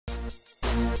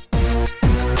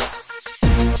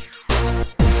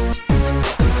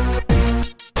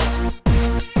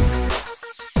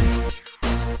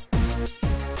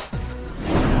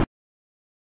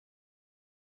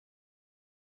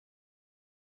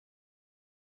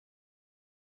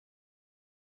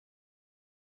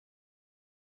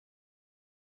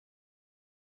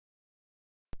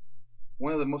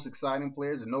One of the most exciting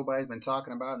players that nobody's been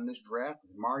talking about in this draft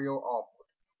is Mario Alford,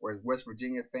 or as West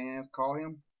Virginia fans call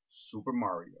him, Super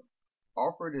Mario.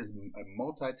 Alford is a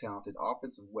multi-talented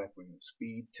offensive weapon with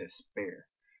speed to spare.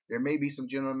 There may be some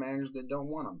general managers that don't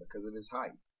want him because of his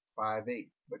height, 5'8",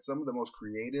 but some of the most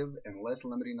creative and less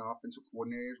limiting offensive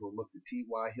coordinators will look to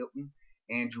T.Y. Hilton,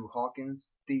 Andrew Hawkins,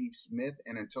 Steve Smith,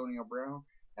 and Antonio Brown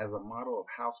as a model of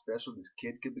how special this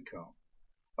kid could become.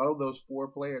 Of those four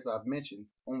players I've mentioned,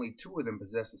 only two of them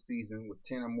possess a season with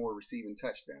 10 or more receiving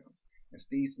touchdowns, and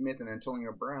Steve Smith and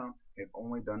Antonio Brown have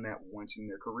only done that once in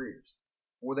their careers.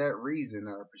 For that reason,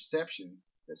 and a perception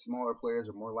that smaller players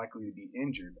are more likely to be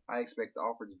injured, I expect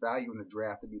Alford's value in the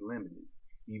draft to be limited.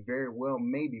 He very well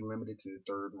may be limited to the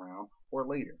third round or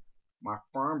later. My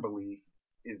firm belief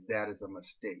is that is a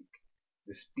mistake.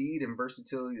 The speed and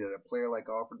versatility that a player like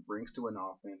Alford brings to an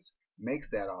offense makes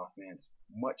that offense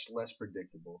much less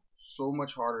predictable, so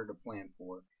much harder to plan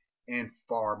for, and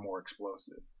far more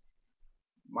explosive.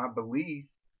 My belief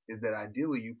is that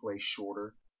ideally you play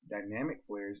shorter, dynamic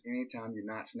players anytime you're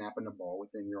not snapping the ball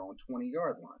within your own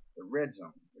 20-yard line, the red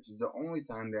zone, which is the only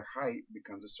time their height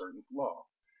becomes a certain flaw.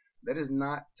 That is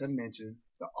not to mention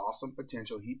the awesome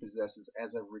potential he possesses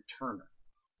as a returner.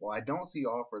 While I don't see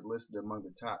Alford listed among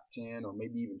the top 10 or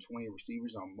maybe even 20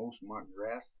 receivers on most mock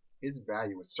drafts, his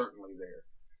value is certainly there.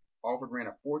 Alford ran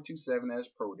a 4.27 as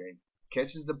pro day,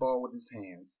 catches the ball with his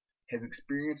hands, has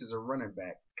experience as a running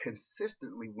back,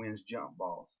 consistently wins jump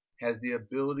balls, has the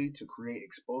ability to create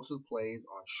explosive plays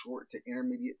on short to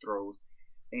intermediate throws,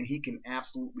 and he can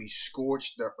absolutely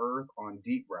scorch the earth on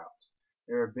deep routes.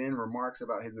 There have been remarks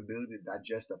about his ability to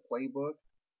digest a playbook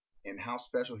and how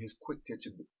special his quick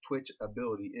twitch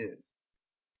ability is.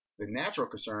 The natural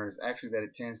concern is actually that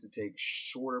it tends to take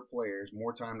shorter players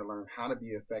more time to learn how to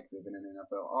be effective in an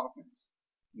NFL offense.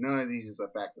 None of these is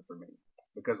a factor for me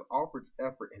because Alford's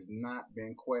effort has not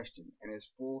been questioned and his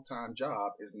full-time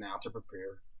job is now to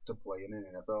prepare to play in an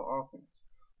NFL offense.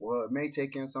 Well, it may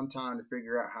take him some time to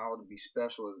figure out how to be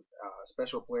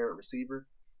special player at receiver.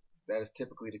 That is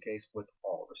typically the case with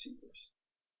all receivers.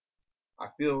 I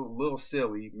feel a little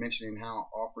silly mentioning how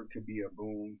Alford could be a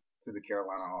boon to the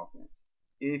Carolina offense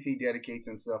if he dedicates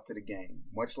himself to the game,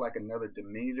 much like another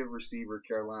diminutive receiver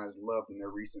Carolina's loved in their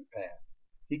recent past.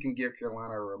 He can give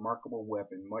Carolina a remarkable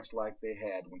weapon, much like they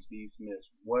had when Steve Smith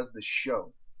was the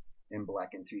show in black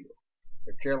and teal.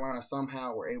 If Carolina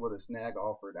somehow were able to snag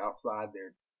Alford outside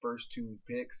their first two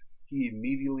picks, he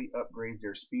immediately upgrades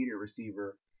their speed at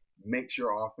receiver, makes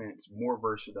your offense more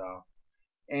versatile,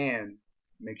 and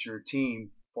makes your team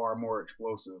far more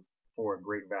explosive for a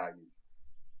great value.